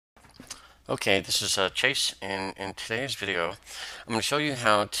Okay, this is Chase, and in today's video, I'm going to show you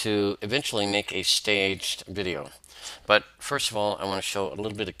how to eventually make a staged video. But first of all, I want to show a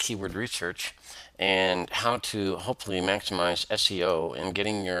little bit of keyword research and how to hopefully maximize SEO and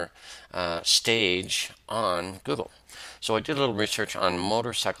getting your stage on Google. So I did a little research on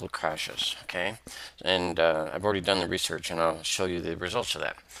motorcycle crashes, okay? And I've already done the research, and I'll show you the results of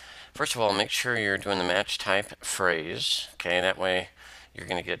that. First of all, make sure you're doing the match type phrase, okay? That way you're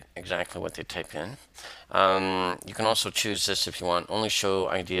going to get exactly what they type in. You can also choose this if you want, only show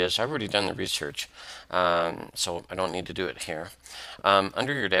ideas. I've already done the research, so I don't need to do it here.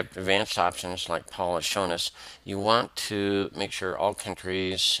 Under your advanced options, like Paul has shown us, you want to make sure all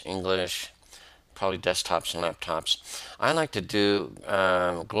countries, English, probably desktops and laptops. I like to do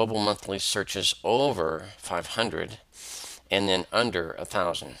global monthly searches over 500 and then under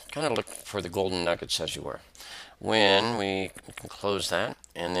 1,000. Kind of look for the golden nuggets, as you were. When we can close that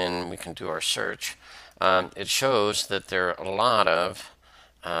and then we can do our search, it shows that there are a lot of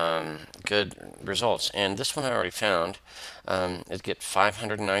good results. And this one I already found. It gets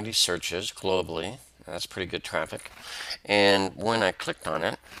 590 searches globally. That's pretty good traffic. And when I clicked on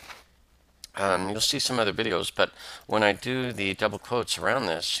it, you'll see some other videos, but when I do the double quotes around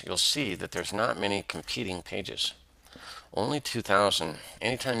this, you'll see that there's not many competing pages. Only 2,000.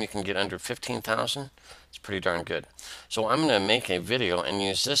 Anytime you can get under 15,000, it's pretty darn good. So I'm going to make a video and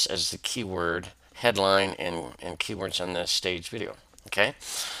use this as the keyword headline and keywords on the stage video. Okay,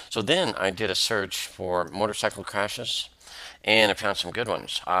 so then I did a search for motorcycle crashes and I found some good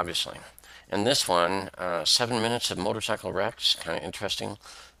ones, obviously. And this one, 7 minutes of motorcycle wrecks, kind of interesting.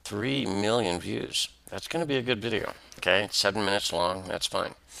 3 million views. That's going to be a good video. Okay, 7 minutes long, that's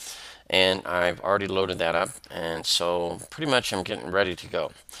fine. And I've already loaded that up, and so pretty much I'm getting ready to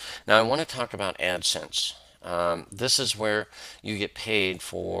go. Now I want to talk about AdSense. This is where you get paid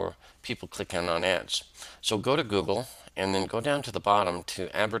for people clicking on ads. So go to Google and then go down to the bottom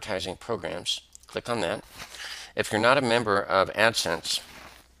to advertising programs. Click on that. If you're not a member of AdSense,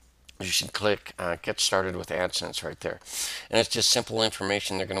 you should click get started with AdSense right there. And it's just simple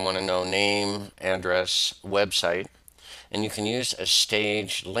information. They're going to want to know name, address, website, and you can use a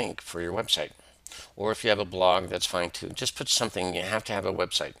stage link for your website. Or if you have a blog, that's fine too. Just put something. You have to have a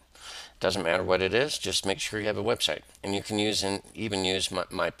website. Doesn't matter what it is, just make sure you have a website. And you can use and even use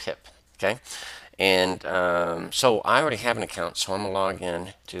my pip. Okay? And so I already have an account, so I'm going to log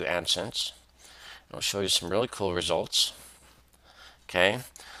in to AdSense. I'll show you some really cool results. Okay?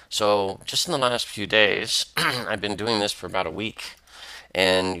 So just in the last few days, I've been doing this for about a week.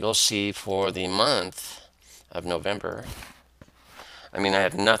 And you'll see for the month of November, I mean, I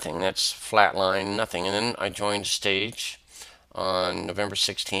had nothing. That's flatline, nothing. And then I joined Stage on November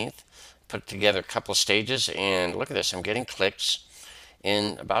 16th, put together a couple of stages, and look at this. I'm getting clicks.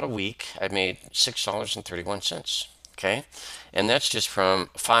 In about a week, I made $6.31. Okay? And that's just from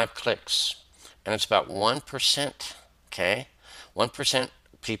 5 clicks. And it's about 1%. Okay? 1%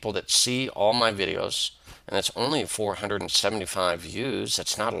 people that see all my videos, and that's only 475 views.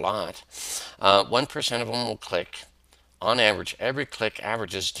 That's not a lot. 1% of them will click. On average, every click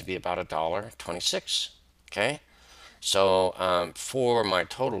averages to be about $1.26. Okay, so for my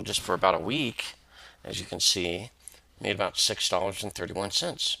total, just for about a week, as you can see, made about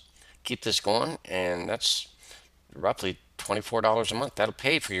 $6.31. Keep this going, and that's roughly $24 a month. That'll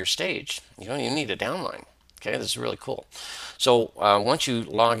pay for your stage. You don't even need a downline. Okay, this is really cool. So once you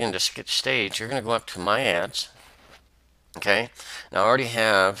log into Stage, you're going to go up to My Ads. Okay, now I already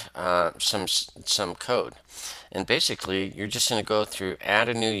have some code, and basically you're just going to go through Add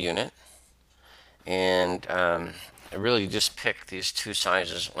a New Unit, and I really just pick these two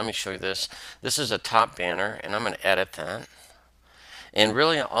sizes. Let me show you this. This is a top banner, and I'm going to edit that. And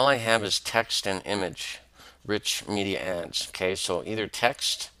really all I have is text and image, rich media ads. Okay, so either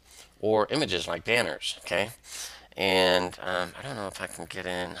text or images like banners. Okay, and I don't know if I can get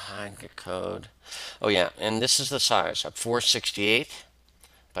in, hide, get code. Oh yeah, and this is the size, a 468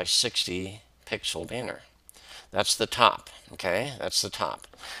 by 60 pixel banner. That's the top, okay? That's the top.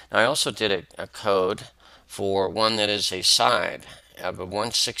 Now I also did a code for one that is a side of a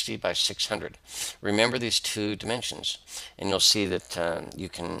 160 by 600. Remember these two dimensions, and you'll see that you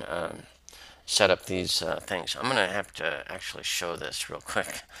can set up these things. I'm going to have to actually show this real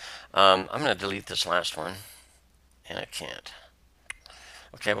quick. I'm going to delete this last one, and I can't.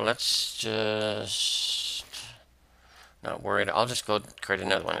 Okay, well, let's just not worried. I'll just go create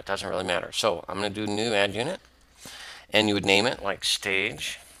another one. It doesn't really matter. So I'm going to do new ad unit, and you would name it like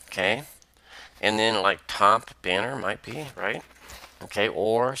stage, okay? And then like top banner might be, right? Okay,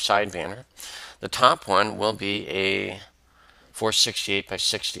 or side banner. The top one will be a 468 by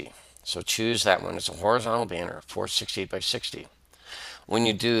 60. So choose that one. It's a horizontal banner, 468 by 60. When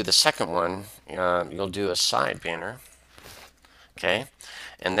you do the second one, you'll do a side banner. Okay,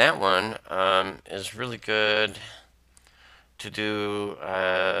 and that one is really good to do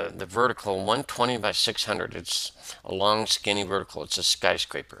the vertical 120 by 600. It's a long, skinny vertical. It's a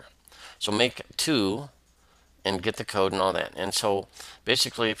skyscraper. So make two and get the code and all that. And so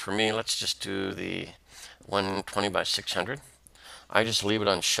basically for me, let's just do the 120 by 600. I just leave it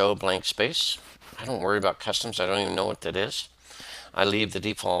on show blank space. I don't worry about customs. I don't even know what that is. I leave the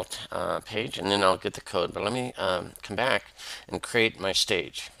default page and then I'll get the code. But let me come back and create my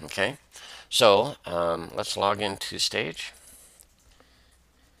stage. Okay, so let's log into stage,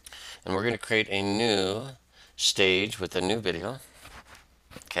 and we're going to create a new stage with a new video.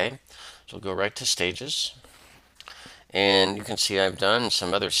 Okay, so we'll go right to stages, and you can see I've done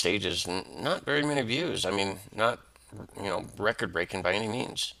some other stages and not very many views. I mean, not record breaking by any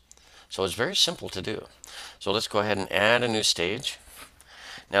means. So it's very simple to do. So let's go ahead and add a new stage.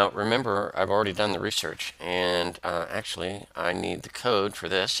 Now remember, I've already done the research, and actually I need the code for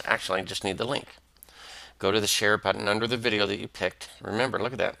this. Actually, I just need the link. Go to the share button under the video that you picked. Remember,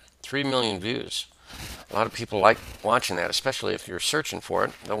 look at that, 3 million views. A lot of people like watching that, especially if you're searching for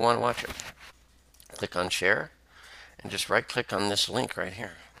it. They'll want to watch it. Click on share and just right click on this link right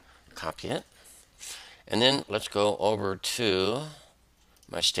here. Copy it. And then let's go over to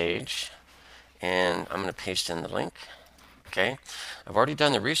my stage, and I'm going to paste in the link. Okay, I've already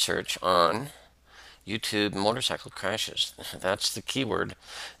done the research on YouTube motorcycle crashes. That's the keyword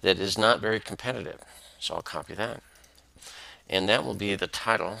that is not very competitive. So I'll copy that. And that will be the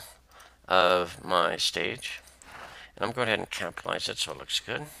title of my stage. And I'm going to go ahead and capitalize it so it looks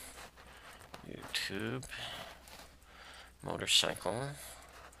good. YouTube motorcycle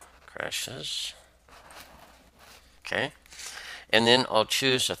crashes. Okay. And then I'll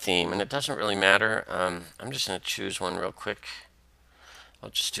choose a theme, and it doesn't really matter. I'm just going to choose one real quick. I'll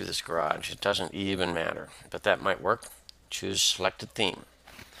just do this garage. It doesn't even matter, but that might work. Choose selected theme,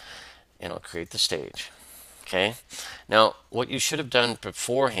 and I'll create the stage. Okay. Now, what you should have done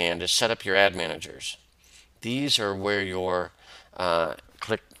beforehand is set up your ad managers. These are where your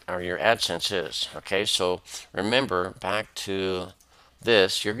click or your AdSense is. Okay. So remember, back to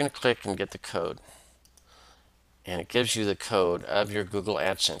this, you're going to click and get the code. And it gives you the code of your Google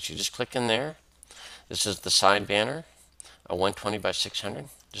AdSense. You just click in there. This is the side banner, a 120 by 600.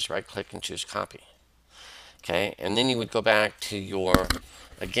 Just right click and choose copy. Okay, and then you would go back to your,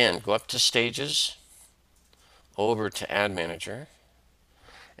 again, go up to stages, over to ad manager,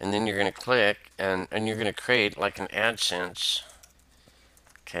 and then you're going to click and you're going to create like an AdSense,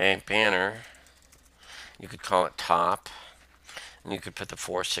 okay, banner. You could call it top, and you could put the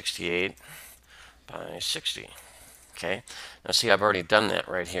 468 by 60. Okay, now see, I've already done that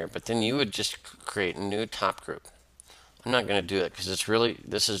right here, but then you would just create a new top group. I'm not going to do it because it's really,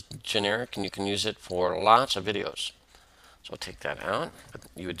 this is generic and you can use it for lots of videos. So I'll take that out, but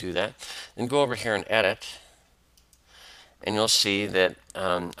you would do that. Then go over here and edit, and you'll see that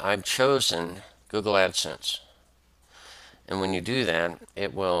I've chosen Google AdSense. And when you do that,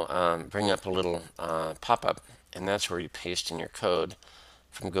 it will bring up a little pop-up, and that's where you paste in your code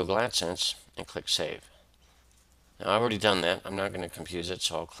from Google AdSense and click Save. Now, I've already done that. I'm not going to confuse it,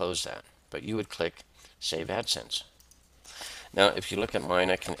 so I'll close that. But you would click Save AdSense. Now, if you look at mine,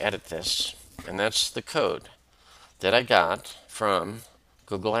 I can edit this, and that's the code that I got from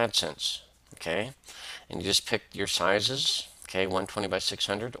Google AdSense. Okay, and you just pick your sizes. Okay, 120 by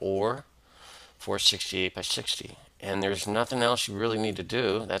 600 or 468 by 60, and there's nothing else you really need to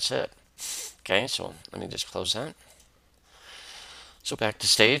do. That's it. Okay, so let me just close that. So back to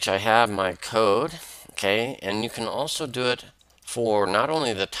stage, I have my code. Okay, and you can also do it for not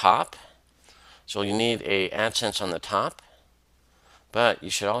only the top, so you need a AdSense on the top, but you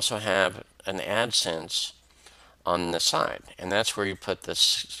should also have an AdSense on the side, and that's where you put the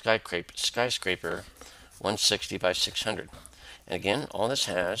skyscraper 160 by 600. And again, all this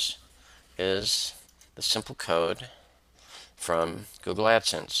has is the simple code from Google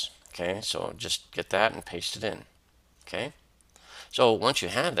AdSense. Okay, so just get that and paste it in. Okay. So once you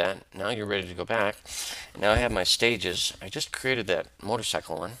have that, now you're ready to go back. Now I have my stages. I just created that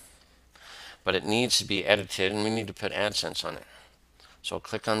motorcycle one, but it needs to be edited, and we need to put AdSense on it. So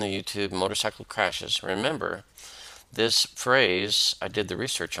click on the YouTube motorcycle crashes. Remember, this phrase I did the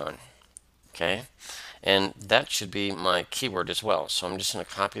research on. Okay, and that should be my keyword as well. So I'm just going to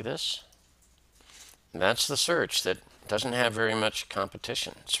copy this. That's the search that doesn't have very much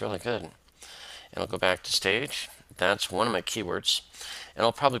competition. It's really good. And I'll go back to stage. That's one of my keywords, and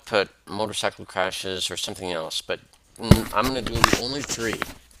I'll probably put motorcycle crashes or something else, but I'm going to do only three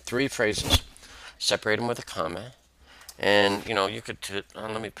 3 phrases, separate them with a comma, and you know, you could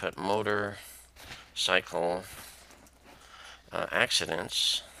let me put motorcycle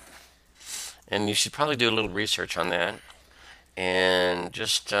accidents, and you should probably do a little research on that, and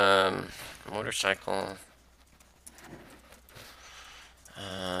just motorcycle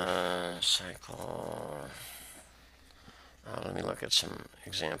cycle. Let me look at some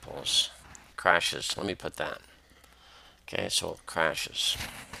examples. Crashes. Let me put that. Okay, so crashes.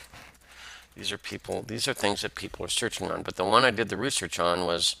 These are things that people are searching on. But the one I did the research on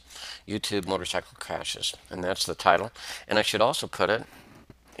was YouTube motorcycle crashes, and that's the title. And I should also put it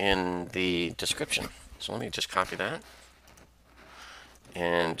in the description. So let me just copy that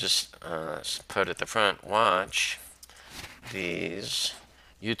and just put at the front, watch these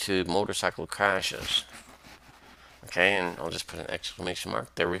YouTube motorcycle crashes. Okay, and I'll just put an exclamation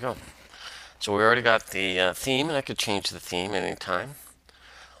mark. There we go. So we already got the theme, and I could change the theme at any time.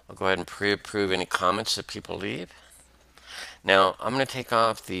 I'll go ahead and pre-approve any comments that people leave. Now, I'm going to take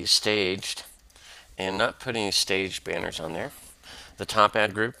off the staged and not put any staged banners on there. The top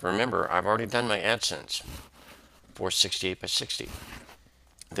ad group, remember, I've already done my AdSense, 468 by 60.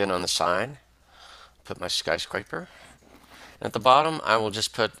 Then on the side, put my skyscraper. And at the bottom, I will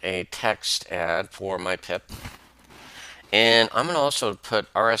just put a text ad for my PIP. And I'm going to also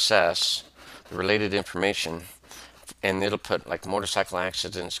put RSS, the related information, and it'll put like motorcycle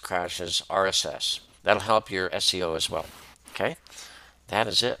accidents, crashes, RSS. That'll help your SEO as well. Okay, that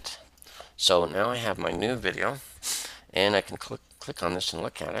is it. So now I have my new video, and I can click on this and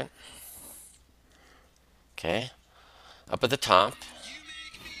look at it. Okay, up at the top,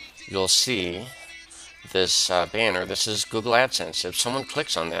 you'll see this banner. This is Google AdSense. If someone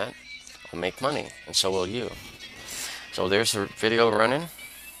clicks on that, I'll make money, and so will you. So there's the video running.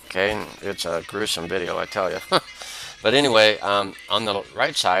 Okay, and it's a gruesome video, I tell you. But anyway, on the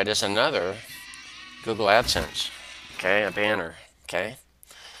right side is another Google AdSense. Okay, a banner. Okay,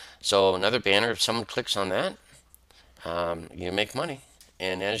 so another banner. If someone clicks on that, you make money.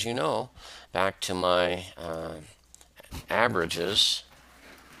 And as you know, back to my averages,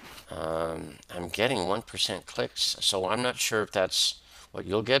 I'm getting 1% clicks. So I'm not sure if that's what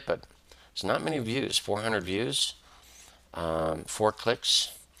you'll get, but it's not many views. 400 views, 4 clicks.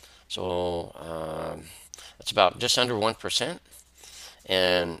 So it's about just under 1%.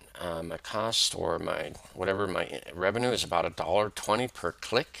 And my cost, or my whatever, my revenue is about $1.20 per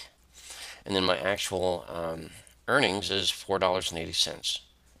click. And then my actual earnings is $4.80.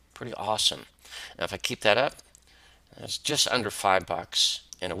 Pretty awesome. Now if I keep that up, that's just under $5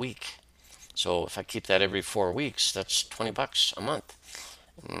 in a week. So if I keep that every 4 weeks, that's $20 a month.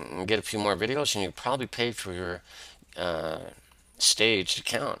 And get a few more videos, and you probably pay for your staged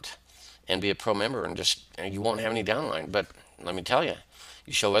account and be a pro member, and you won't have any downline. But let me tell you,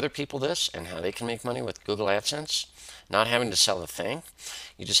 you show other people this and how they can make money with Google AdSense, not having to sell a thing.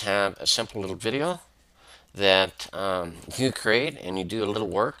 You just have a simple little video that you create, and you do a little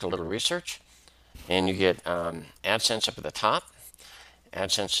work, a little research, and you get AdSense up at the top,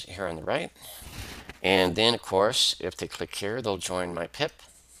 AdSense here on the right. And then, of course, if they click here, they'll join my PIP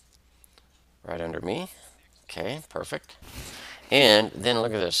right under me. Okay, perfect. And then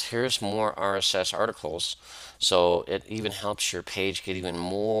look at this. Here's more RSS articles. So it even helps your page get even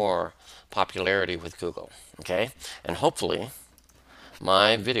more popularity with Google. Okay, and hopefully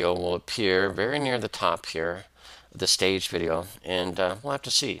my video will appear very near the top here, the staged video, and we'll have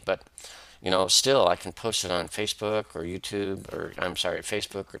to see. But you know, still I can post it on Facebook or YouTube, or I'm sorry,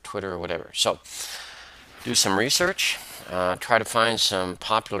 Facebook or Twitter or whatever. So do some research, try to find some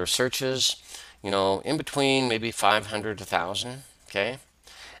popular searches, you know, in between maybe 500 to 1,000, okay?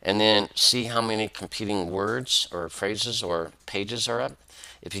 And then see how many competing words or phrases or pages are up.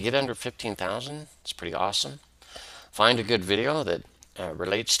 If you get under 15,000, it's pretty awesome. Find a good video that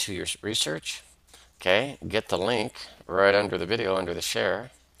relates to your research, okay? Get the link right under the video, under the share,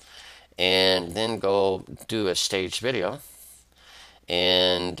 and then go do a staged video,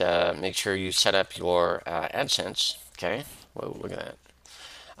 and make sure you set up your AdSense, okay? Whoa, look at that.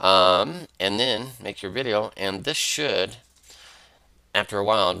 And then make your video, and this should, after a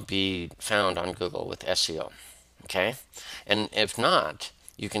while, be found on Google with SEO, okay? And if not,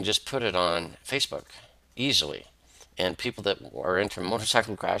 you can just put it on Facebook easily. And people that are into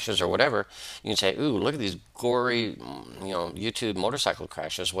motorcycle crashes or whatever, you can say, ooh, look at these gory, you know, YouTube motorcycle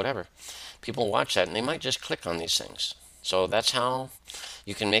crashes, whatever. People watch that, and they might just click on these things. So that's how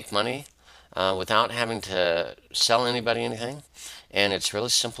you can make money without having to sell anybody anything. And it's really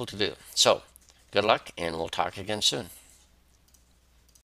simple to do. So good luck, and we'll talk again soon.